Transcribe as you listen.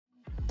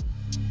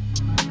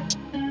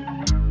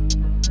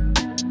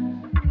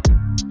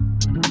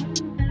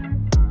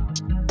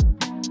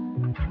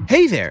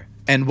there,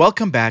 and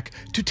welcome back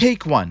to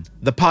Take One,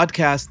 the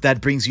podcast that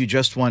brings you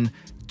just one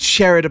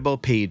charitable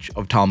page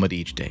of Talmud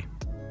each day.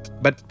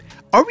 But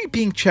are we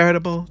being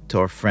charitable to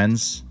our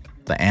friends,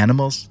 the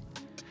animals?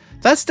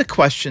 That's the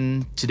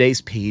question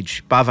today's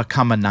page,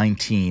 Bava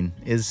 19,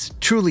 is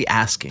truly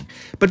asking.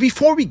 But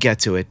before we get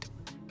to it,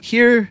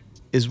 here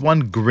is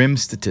one grim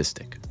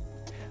statistic.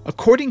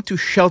 According to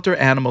Shelter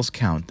Animals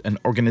Count, an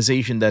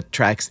organization that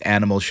tracks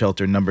animal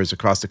shelter numbers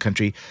across the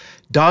country,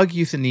 dog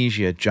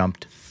euthanasia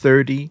jumped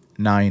 39%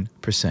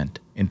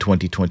 in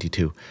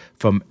 2022,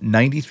 from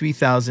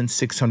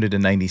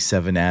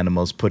 93,697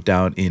 animals put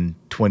down in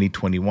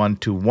 2021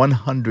 to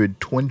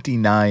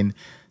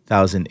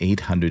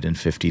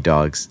 129,850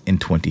 dogs in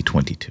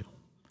 2022.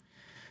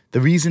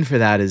 The reason for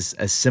that is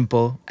as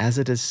simple as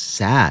it is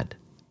sad.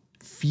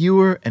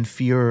 Fewer and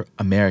fewer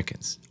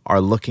Americans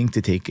are looking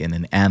to take in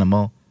an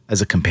animal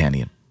as a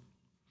companion.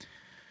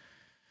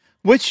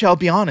 Which, I'll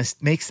be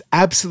honest, makes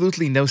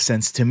absolutely no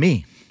sense to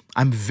me.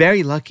 I'm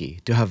very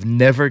lucky to have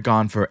never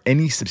gone for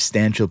any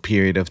substantial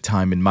period of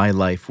time in my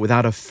life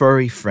without a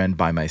furry friend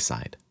by my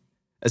side.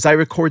 As I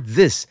record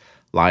this,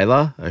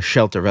 Lila, a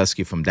shelter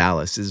rescue from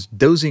Dallas, is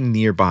dozing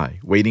nearby,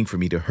 waiting for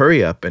me to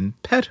hurry up and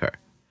pet her.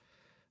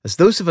 As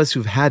those of us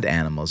who've had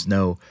animals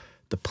know,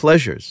 the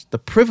pleasures, the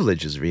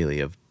privileges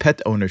really, of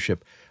pet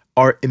ownership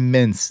are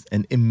immense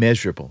and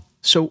immeasurable.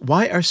 So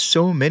why are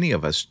so many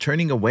of us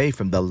turning away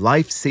from the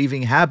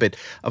life-saving habit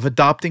of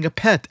adopting a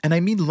pet? And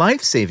I mean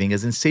life-saving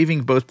as in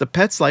saving both the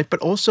pet's life, but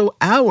also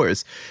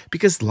ours,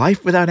 because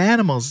life without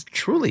animals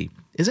truly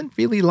isn't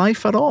really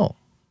life at all.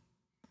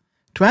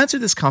 To answer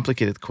this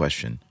complicated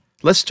question,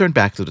 let's turn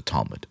back to the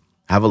Talmud.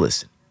 Have a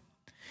listen.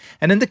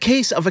 And in the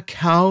case of a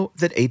cow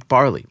that ate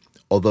barley,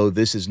 although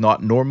this is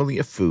not normally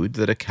a food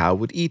that a cow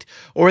would eat,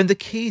 or in the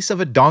case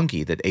of a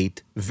donkey that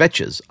ate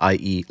vetches,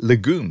 i.e.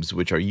 legumes,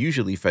 which are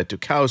usually fed to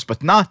cows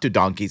but not to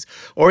donkeys,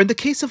 or in the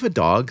case of a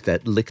dog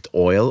that licked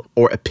oil,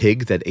 or a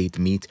pig that ate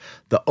meat,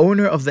 the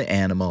owner of the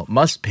animal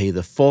must pay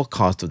the full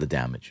cost of the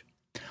damage.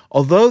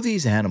 Although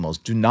these animals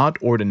do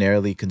not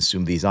ordinarily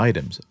consume these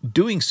items,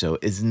 doing so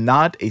is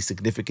not a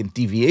significant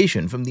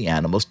deviation from the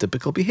animal's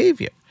typical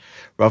behavior.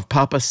 Rav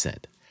Papa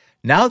said,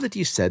 "Now that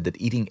you said that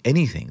eating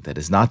anything that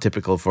is not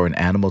typical for an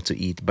animal to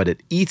eat, but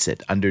it eats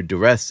it under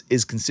duress,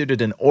 is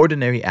considered an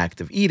ordinary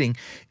act of eating,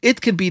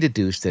 it can be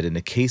deduced that in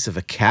the case of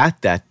a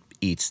cat that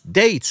eats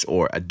dates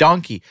or a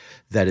donkey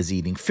that is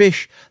eating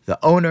fish, the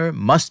owner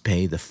must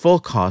pay the full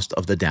cost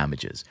of the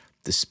damages,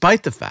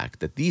 despite the fact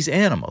that these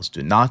animals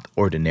do not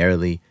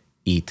ordinarily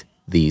eat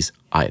these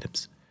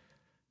items."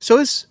 So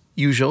as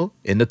usual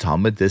in the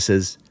Talmud, this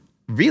is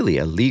really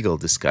a legal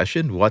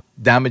discussion. What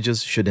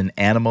damages should an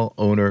animal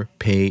owner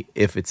pay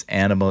if its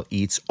animal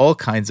eats all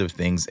kinds of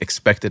things,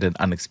 expected and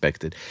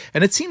unexpected?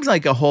 And it seems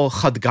like a whole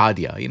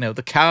chadgadia,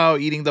 the cow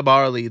eating the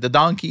barley, the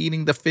donkey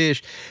eating the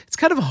fish. It's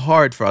kind of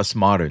hard for us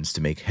moderns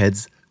to make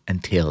heads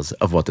and tails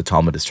of what the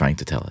Talmud is trying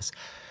to tell us.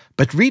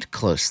 But read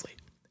closely,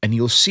 and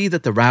you'll see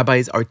that the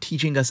rabbis are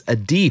teaching us a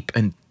deep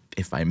and,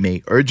 if I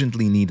may,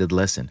 urgently needed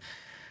lesson.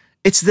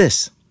 It's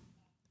this: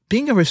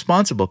 being a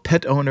responsible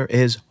pet owner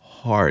is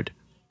hard.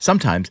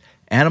 Sometimes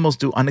animals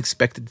do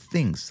unexpected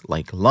things,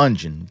 like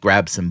lunge and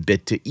grab some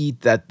bit to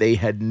eat that they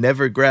had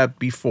never grabbed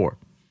before.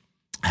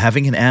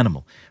 Having an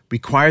animal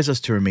requires us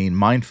to remain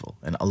mindful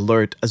and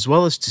alert, as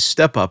well as to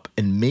step up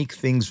and make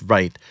things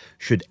right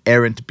should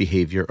errant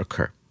behavior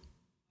occur.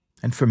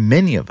 And for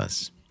many of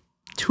us,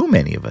 too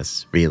many of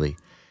us, really,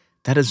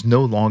 that is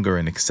no longer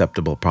an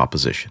acceptable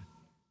proposition.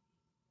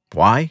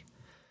 Why?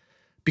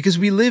 Because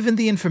we live in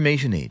the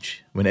information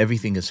age, when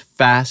everything is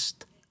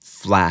fast,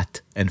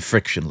 flat, and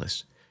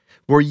frictionless.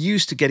 We're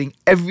used to getting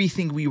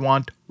everything we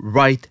want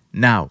right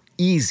now,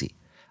 easy.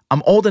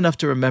 I'm old enough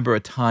to remember a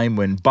time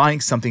when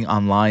buying something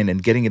online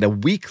and getting it a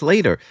week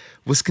later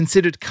was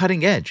considered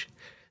cutting edge.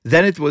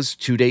 Then it was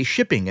 2-day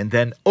shipping, and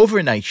then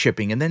overnight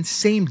shipping, and then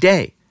same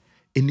day.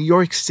 In New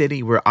York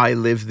City, where I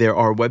live, there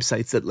are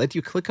websites that let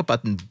you click a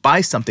button, buy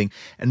something,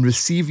 and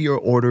receive your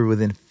order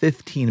within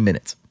 15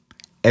 minutes.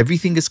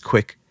 Everything is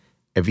quick,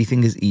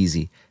 everything is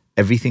easy,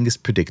 everything is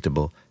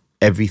predictable,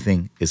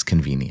 everything is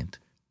convenient.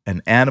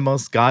 And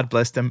animals, God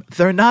bless them,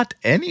 they're not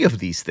any of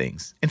these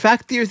things. In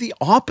fact, they're the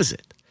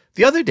opposite.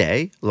 The other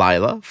day,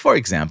 Lila, for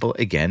example,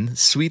 again,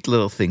 sweet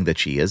little thing that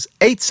she is,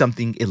 ate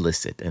something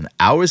illicit, and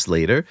hours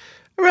later,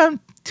 around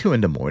 2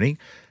 a.m,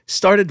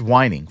 started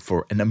whining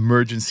for an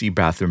emergency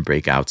bathroom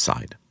break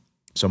outside.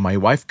 So my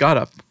wife got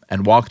up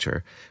and walked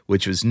her,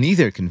 which was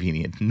neither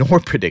convenient nor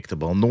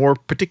predictable nor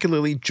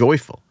particularly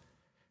joyful.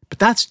 But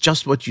that's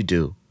just what you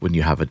do when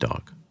you have a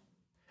dog.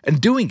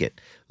 And doing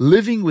it,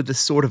 living with the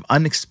sort of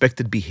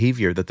unexpected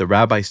behavior that the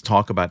rabbis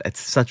talk about at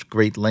such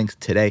great length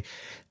today,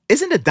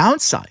 isn't a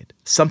downside,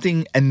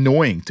 something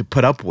annoying to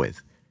put up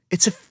with.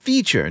 It's a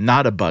feature,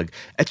 not a bug,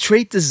 a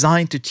trait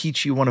designed to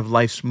teach you one of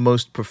life's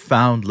most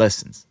profound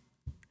lessons.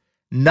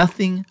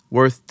 Nothing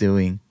worth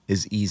doing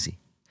is easy.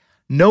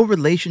 No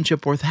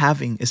relationship worth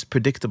having is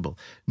predictable.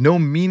 No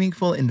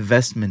meaningful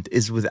investment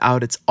is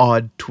without its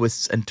odd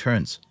twists and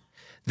turns.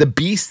 The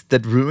beast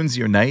that ruins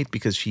your night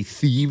because she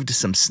thieved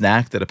some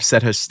snack that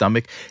upset her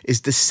stomach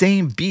is the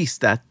same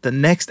beast that the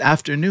next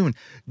afternoon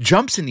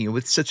jumps in you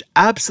with such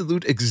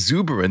absolute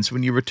exuberance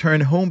when you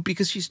return home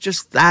because she's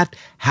just that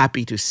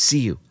happy to see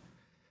you.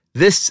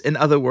 This, in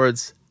other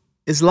words,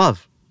 is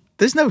love.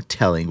 There's no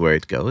telling where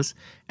it goes,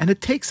 and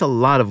it takes a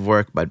lot of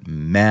work, but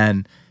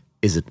man,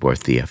 is it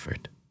worth the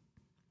effort.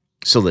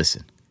 So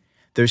listen,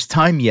 there's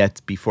time yet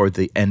before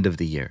the end of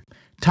the year.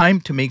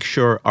 Time to make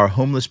sure our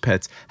homeless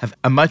pets have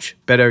a much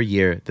better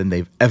year than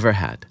they've ever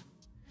had.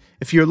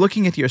 If you're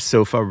looking at your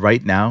sofa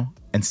right now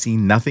and see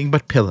nothing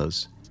but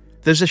pillows,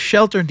 there's a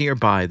shelter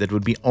nearby that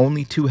would be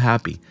only too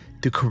happy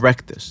to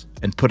correct this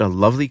and put a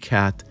lovely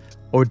cat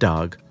or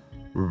dog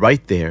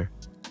right there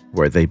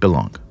where they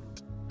belong.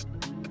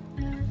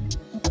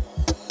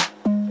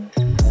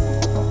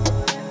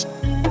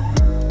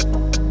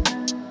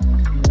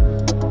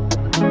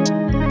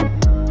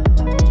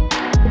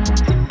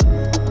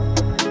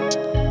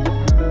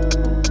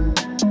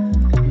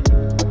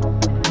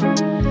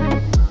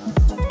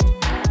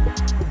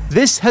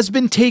 This has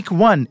been Take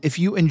One. If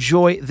you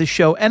enjoy the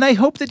show, and I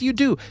hope that you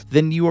do,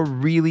 then you are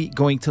really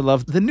going to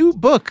love the new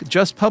book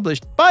just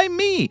published by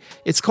me.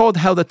 It's called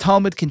How the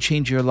Talmud Can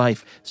Change Your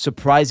Life,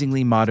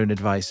 surprisingly modern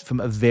advice from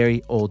a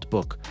very old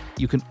book.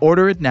 You can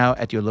order it now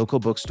at your local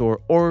bookstore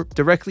or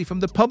directly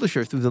from the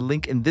publisher through the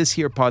link in this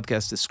here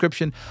podcast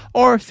description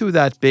or through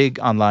that big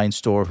online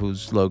store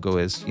whose logo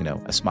is,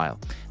 a smile.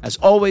 As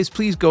always,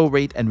 please go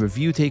rate and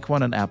review Take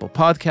One on Apple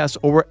Podcasts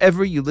or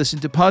wherever you listen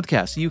to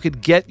podcasts. You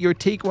could get your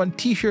Take One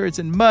t-shirts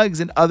and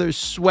mugs and other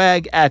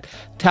swag at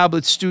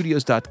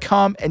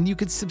tabletstudios.com, and you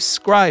can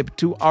subscribe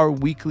to our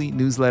weekly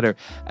newsletter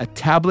at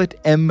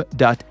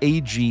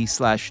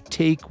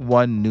tabletm.ag/Take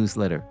One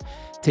newsletter.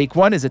 Take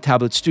One is a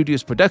Tablet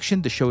Studios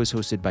production. The show is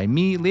hosted by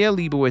me, Leah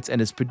Leibowitz,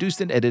 and is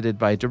produced and edited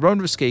by Daron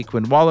Ruskay,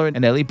 Quinn Waller,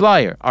 and Ellie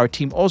Blyer. Our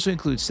team also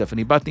includes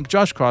Stephanie Butnick,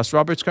 Josh Cross,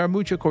 Robert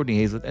Scaramuccia,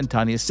 Courtney Hazlett, and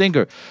Tanya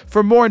Singer.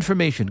 For more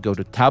information, go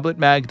to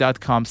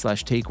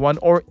tabletmag.com/takeone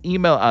or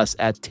email us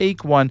at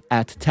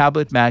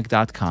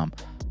takeone@tabletmag.com.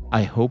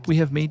 I hope we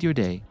have made your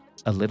day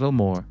a little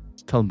more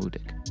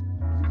Talmudic.